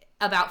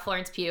about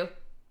Florence Pugh,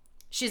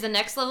 she's a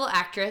next level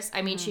actress.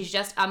 I mean, she's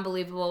just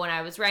unbelievable. When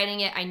I was writing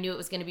it, I knew it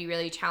was going to be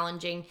really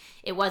challenging.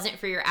 It wasn't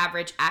for your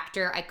average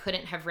actor. I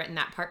couldn't have written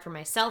that part for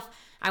myself.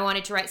 I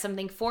wanted to write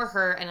something for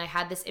her, and I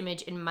had this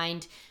image in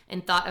mind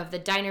and thought of the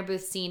diner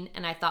booth scene,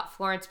 and I thought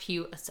Florence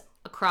Pugh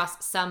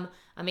across some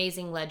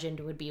amazing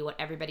legend would be what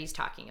everybody's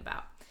talking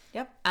about.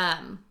 Yep.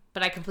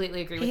 But I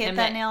completely agree with him. He hit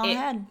that nail on the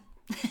head.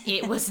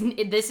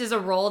 This is a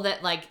role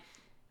that, like,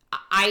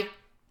 I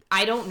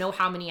don't know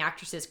how many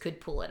actresses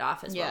could pull it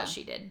off as well as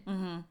she did.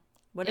 Mm-hmm.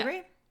 Would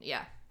agree?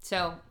 Yeah.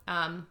 So,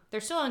 they're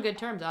still on good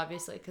terms,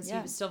 obviously, because he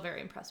was still very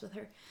impressed with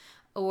her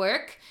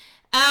work.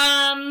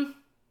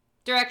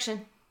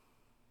 Direction.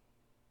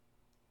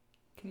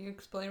 Can you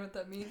explain what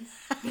that means?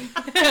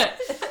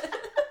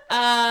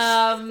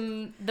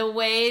 The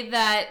way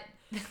that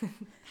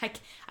I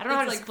don't know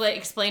how to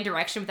explain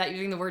direction without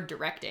using the word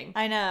directing.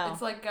 I know.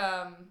 It's like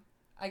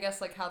I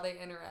guess like how they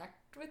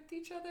interact with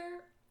each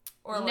other,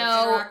 or like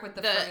interact with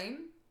the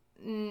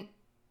frame.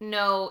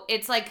 No,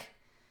 it's like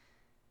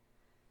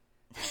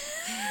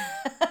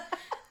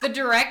the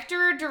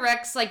director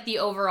directs like the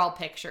overall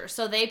picture.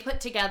 So they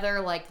put together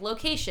like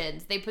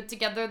locations, they put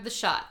together the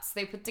shots,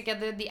 they put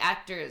together the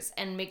actors,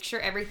 and make sure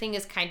everything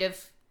is kind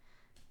of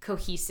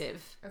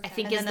cohesive. Okay. I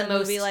think is the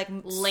most movie, like,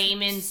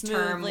 layman's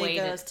term way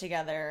goes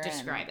together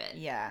describe it.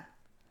 Yeah.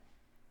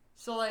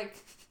 So like,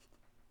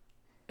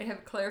 I have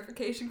a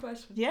clarification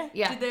question. Yeah.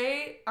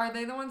 Are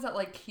they the ones that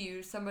like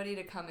cue somebody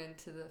to come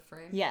into the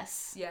frame?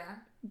 Yes. Yeah.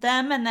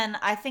 Them, and then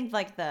I think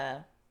like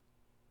the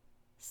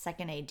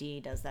second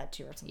AD does that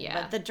too or something. Yeah.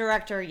 But the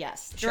director,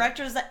 yes. Sure.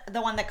 Director's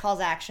the one that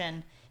calls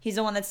action. He's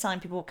the one that's telling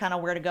people kind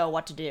of where to go,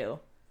 what to do.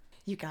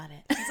 You got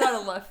it. It's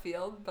out of left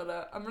field,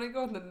 but I'm going to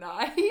go with the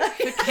 9.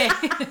 Okay.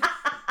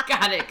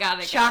 Got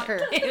it.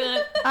 Shocker.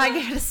 I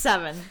gave it a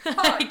 7.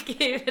 I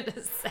gave it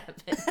a 7.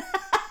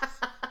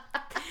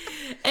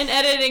 And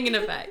editing and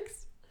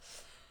effects.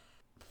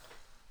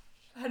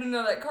 I don't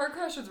know, that car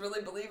crash was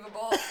really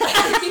believable.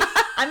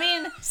 I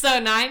mean... So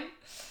 9?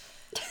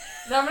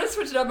 No, I'm going to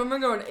switch it up. I'm going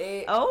to go an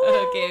 8.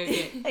 Oh.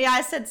 Okay. Yeah,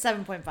 I said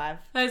 7.5.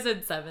 I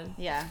said 7.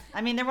 Yeah.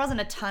 I mean, there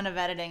wasn't a ton of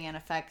editing and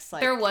effects.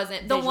 Like, there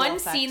wasn't. The one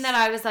effects. scene that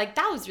I was like,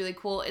 that was really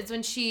cool, is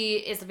when she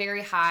is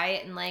very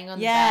high and laying on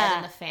the bed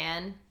in the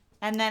fan.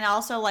 And then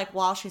also, like,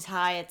 while she's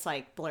high, it's,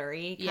 like,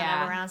 blurry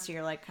kind of around, so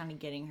you're, like, kind of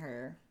getting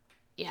her...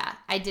 Yeah,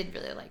 I did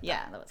really like that.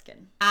 Yeah, that was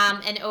good.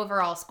 An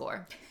overall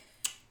score.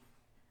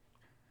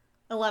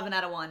 11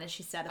 out of 1, as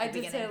she said at the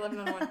beginning. I did say 11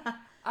 out of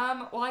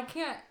 1. Well, I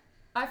can't...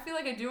 I feel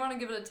like I do want to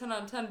give it a 10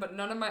 out of 10, but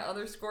none of my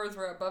other scores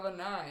were above a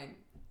 9.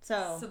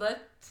 So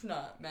that's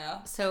not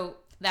math. So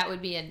that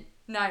would be a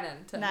 9 out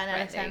of 10. 9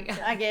 out of 10.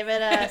 I gave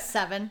it a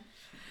 7.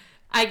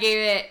 I gave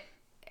it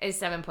a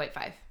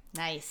 7.5.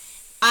 Nice.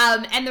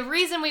 And the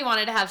reason we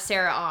wanted to have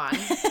Sarah on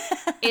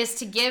is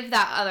to give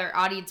that other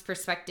audience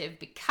perspective,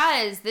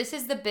 because this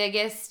is the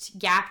biggest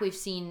gap we've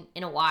seen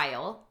in a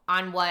while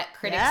on what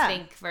critics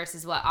think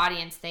versus what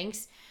audience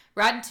thinks.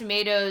 Rotten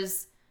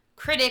Tomatoes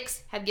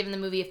critics have given the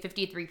movie a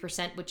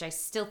 53%, which I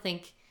still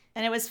think...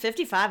 And it was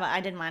 55.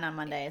 I did mine on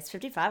Monday. It's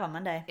 55 on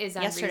Monday. Is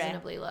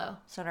unreasonably low.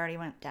 So it already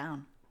went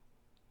down.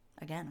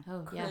 Again.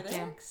 Oh,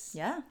 Critics?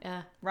 Yeah.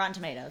 Yeah. Rotten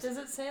Tomatoes. Does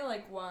it say,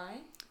 like, why?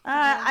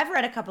 I've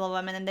read a couple of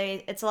them, and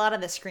it's a lot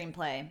of the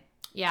screenplay.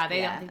 Yeah,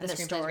 they don't think the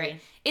screenplay is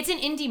great. It's an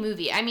indie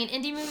movie. I mean,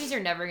 indie movies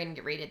are never going to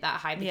get rated that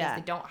high because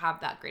they don't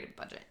have that great of a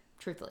budget,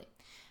 truthfully.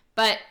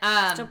 But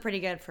still pretty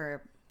good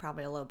for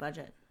probably a low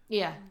budget.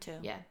 Yeah, too.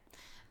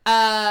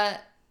 Yeah.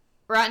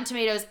 Rotten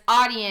Tomatoes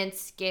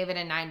audience gave it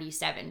a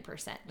 97%,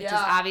 which is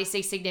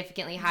obviously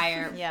significally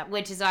higher.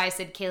 Which is why I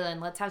said,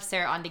 Kaylin, let's have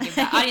Sarah on to give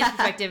that audience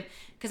perspective,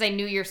 because I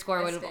knew your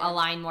score would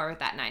align more with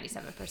that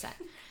 97%.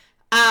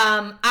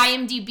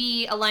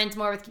 IMDb aligns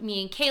more with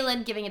me and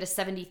Kaylin, giving it a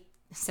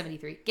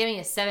 73, giving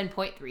it a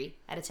 7.3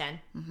 out of 10.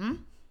 Mm-hmm.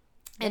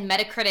 And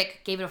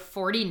Metacritic gave it a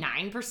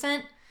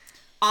 49%.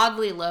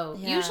 Oddly low.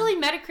 Yeah. Usually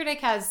Metacritic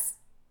has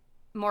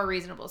more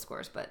reasonable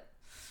scores, but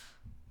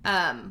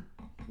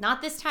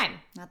not this time.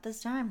 Not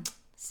this time.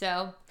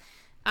 So,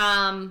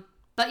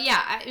 but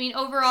yeah, I mean,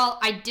 overall,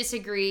 I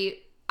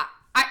disagree.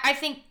 I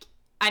think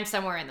I'm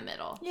somewhere in the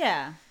middle.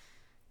 Yeah.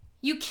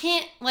 You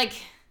can't, like...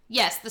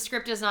 Yes, the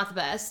script is not the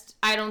best.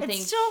 I don't think...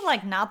 It's still,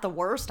 like, not the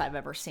worst I've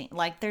ever seen.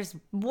 Like, there's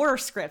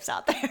worse scripts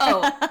out there.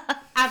 Oh,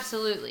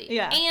 absolutely.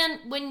 Yeah.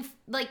 And when,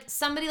 like,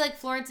 somebody like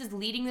Florence is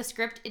leading the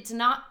script, it's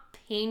not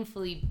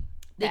painfully...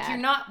 Like, you're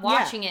not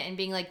watching it and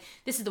being like,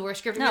 this is the worst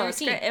script I've ever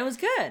seen. It was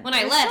good. When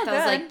I left, I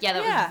was like, yeah,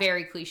 that was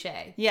very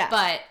cliche. Yeah.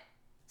 But...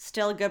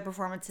 Still good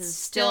performances.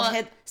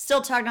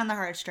 Still tugged on the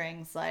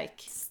heartstrings.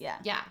 Like, yeah.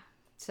 Yeah.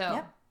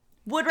 So...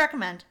 Would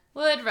recommend.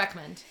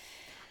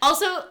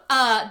 Also,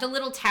 the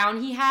little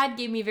town he had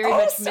gave me very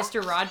much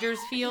Mr. Rogers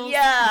feel.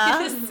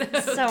 Yeah.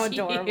 so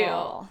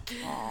adorable.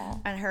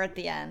 Aww. And her at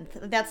the end.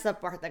 That's the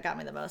part that got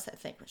me the most, I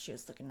think, when she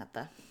was looking at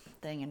the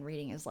thing and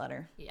reading his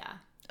letter. Yeah.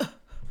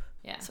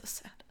 Yeah. So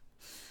sad.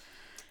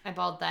 I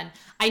bawled then.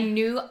 I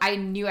knew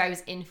I was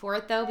in for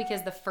it, though,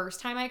 because the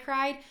first time I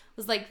cried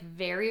was, like,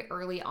 very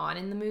early on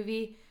in the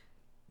movie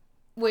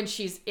when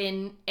she's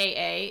in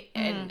AA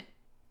and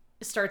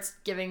starts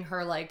giving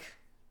her, like...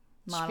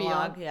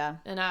 monologue, spiel.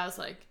 And I was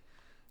like,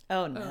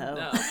 oh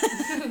no.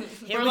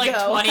 We're like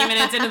 20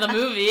 minutes into the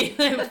movie.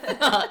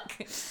 Fuck.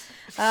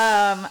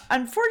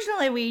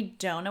 Unfortunately, we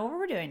don't know what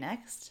we're doing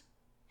next,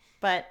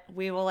 but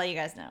we will let you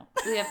guys know.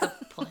 We have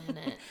to plan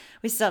it.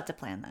 We still have to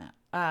plan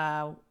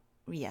that.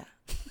 Yeah.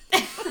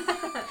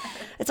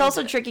 It's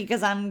also tricky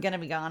because I'm going to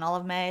be gone all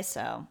of May,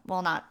 so,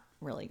 well, not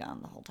really gone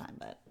the whole time,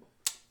 but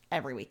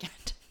every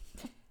weekend.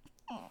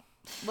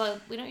 Well,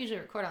 we don't usually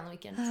record on the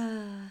weekends.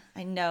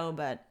 I know,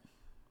 but...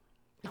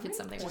 If it's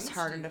something just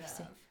harder to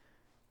see.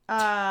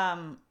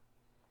 I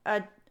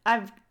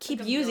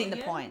keep using the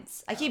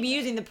points. I keep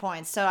using the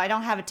points, so I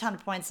don't have a ton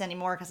of points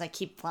anymore because I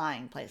keep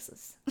flying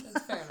places.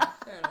 That's fair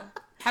enough.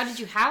 How did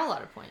you have a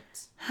lot of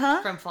points?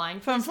 Huh? From flying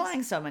places? From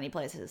flying so many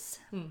places.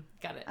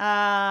 Got it.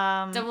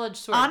 Double-edged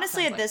sword.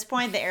 Honestly, at this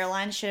point, the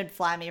airline should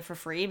fly me for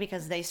free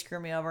because they screw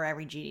me over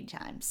every GD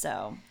time,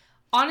 so.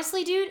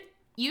 Honestly, dude,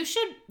 you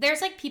should.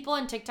 There's like people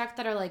on TikTok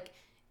that are like,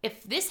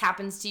 if this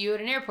happens to you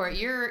at an airport,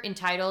 you're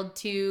entitled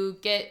to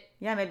get...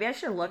 Yeah, maybe I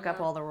should look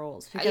up all the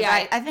rules. Because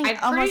I think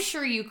I'm pretty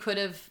sure you could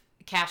have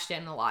cashed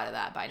in a lot of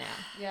that by now.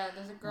 Yeah,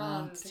 there's a girl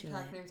on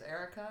TikTok named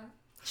Erica.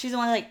 She's the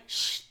one like,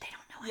 shh, they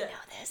don't know I know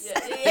this.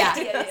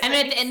 Yeah. And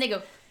then at the end they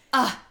go,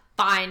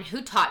 fine,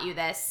 who taught you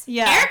this?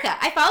 Yeah. Erica,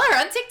 I follow her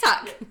on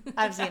TikTok.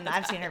 I've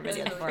seen her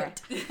video before.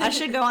 I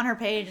should go on her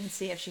page and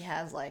see if she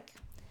has like...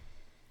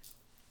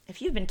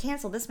 If you've been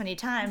canceled this many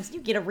times,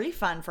 you get a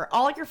refund for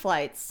all your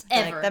flights.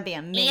 Ever. Like, that'd be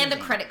amazing. And a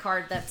credit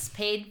card that's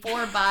paid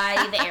for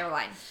by the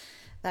airline.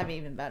 That'd be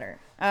even better.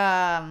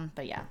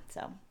 But yeah,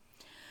 so.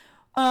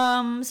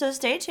 So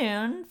stay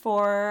tuned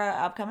for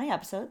upcoming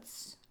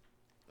episodes.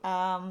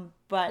 But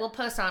we'll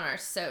post on our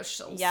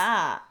socials.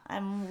 Yeah.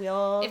 And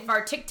we'll... If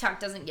our TikTok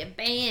doesn't get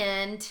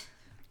banned.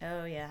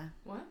 Oh, yeah.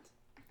 What?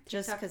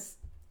 Just because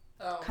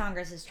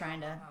Congress is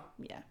trying to...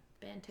 Yeah.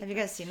 Ban TikTok. Have you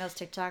guys seen those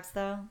TikToks,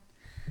 though?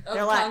 Of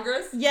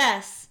Congress?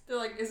 Yes. They're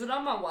like, is it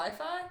on my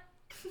Wi-Fi?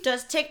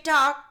 Does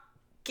TikTok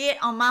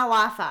get on my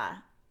Wi-Fi?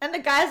 And the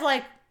guy's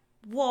like,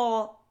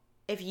 well,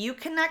 if you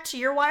connect to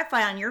your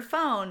Wi-Fi on your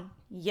phone,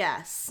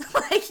 yes.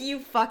 Like,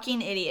 you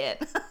fucking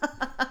idiot.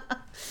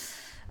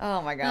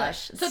 Oh my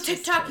gosh. So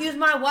TikTok use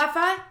my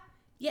Wi-Fi?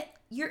 Yeah,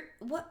 you're,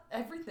 what?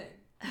 Everything.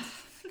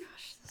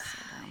 Gosh, this is so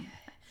dumb.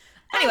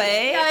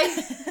 Anyway.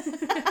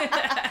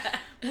 Guys.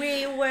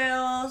 We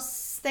will,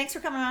 thanks for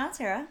coming on,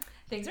 Sarah.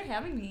 Thanks for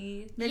having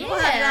me. Maybe we'll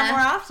have you on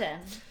more often.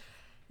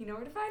 You know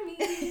where to find me.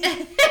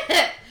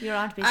 You don't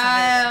have to be so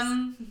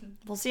nervous.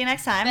 We'll see you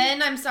next time.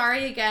 Ben, I'm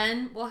sorry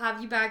again. We'll have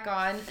you back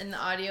on, and the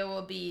audio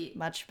will be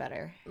much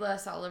better.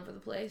 Less all over the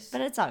place.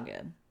 But it's all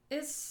good.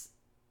 It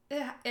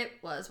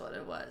was what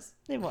it was.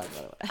 It was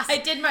what it was. I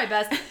did my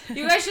best.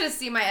 You guys should have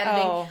seen my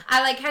editing. Oh.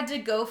 I had to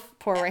go.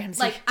 Poor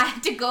Ramsey. I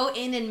had to go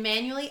in and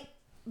manually,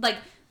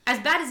 as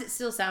bad as it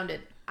still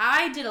sounded,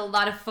 I did a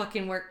lot of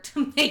fucking work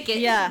to make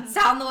it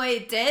sound the way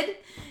it did,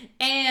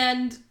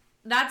 and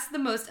that's the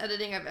most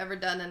editing I've ever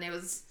done, and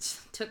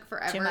took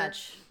forever. Too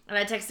much. And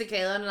I texted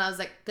Kaylin, and I was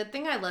like, good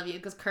thing I love you,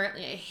 because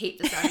currently I hate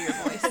the sound of your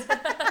voice.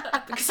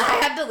 Because I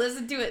had to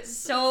listen to it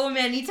so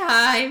many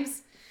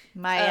times.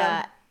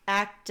 My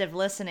active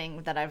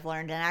listening that I've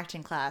learned in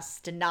acting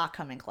class did not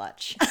come in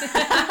clutch.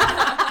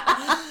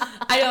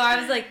 I know, I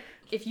was like,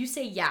 if you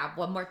say yeah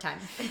one more time.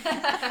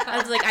 I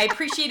was like, I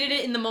appreciated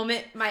it in the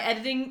moment. My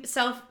editing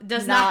self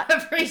does not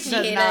appreciate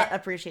it. Does not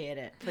appreciate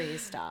it.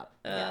 Please stop.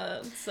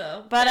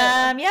 So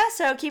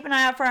keep an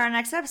eye out for our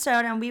next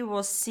episode, and we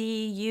will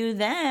see you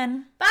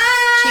then.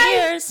 Bye!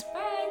 Cheers!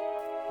 Bye!